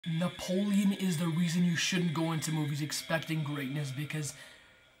Napoleon is the reason you shouldn't go into movies expecting greatness, because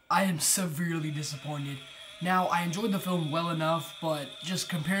I am severely disappointed. Now, I enjoyed the film well enough, but just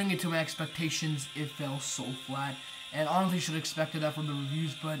comparing it to my expectations, it fell so flat. And honestly, should have expected that from the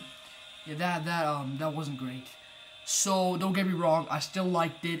reviews, but yeah, that wasn't great. So, don't get me wrong, I still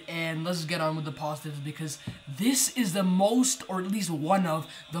liked it, and let's get on with the positives, because this is the most, or at least one of,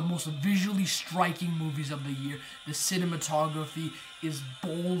 the most visually striking movies of the year. The cinematography is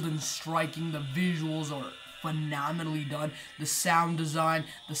bold and striking, the visuals are phenomenally done, the sound design,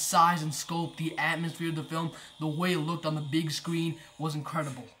 the size and scope, the atmosphere of the film, the way it looked on the big screen was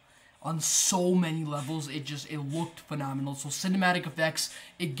incredible. On so many levels, it looked phenomenal. So cinematic effects,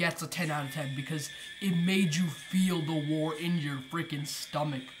 it gets a 10 out of 10 because it made you feel the war in your freaking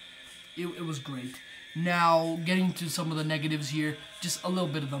stomach. It was great. Now, getting to some of the negatives here, just a little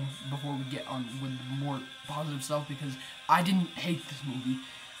bit of them before we get on with more positive stuff, because I didn't hate this movie.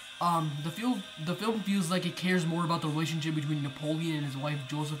 The film feels like it cares more about the relationship between Napoleon and his wife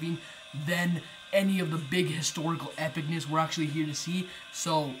Josephine than any of the big historical epicness we're actually here to see.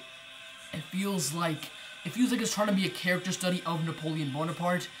 So it feels like it's trying to be a character study of Napoleon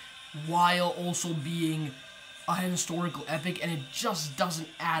Bonaparte while also being a historical epic, and it just doesn't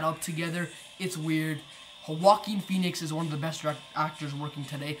add up together. It's weird. Joaquin Phoenix is one of the best actors working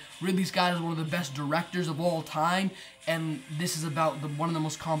today. Ridley Scott is one of the best directors of all time, and this is about one of the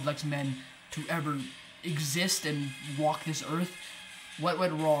most complex men to ever exist and walk this earth. What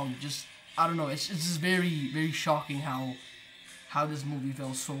went wrong? I don't know. It's just very, very shocking how this movie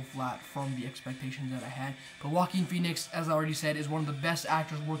fell so flat from the expectations that I had. But Joaquin Phoenix, as I already said, is one of the best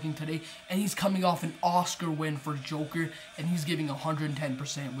actors working today, and he's coming off an Oscar win for Joker, and he's giving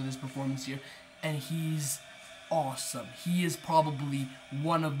 110% with his performance here, and he's awesome. He is probably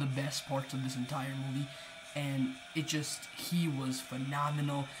one of the best parts of this entire movie, and he was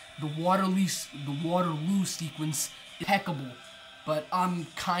phenomenal. The Waterloo sequence, impeccable, but I'm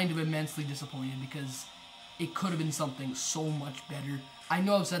kind of immensely disappointed because it could have been something so much better. I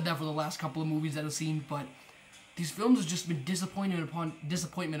know I've said that for the last couple of movies that I've seen, but these films have just been disappointment upon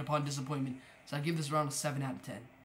disappointment upon disappointment. So I give this around a 7 out of 10.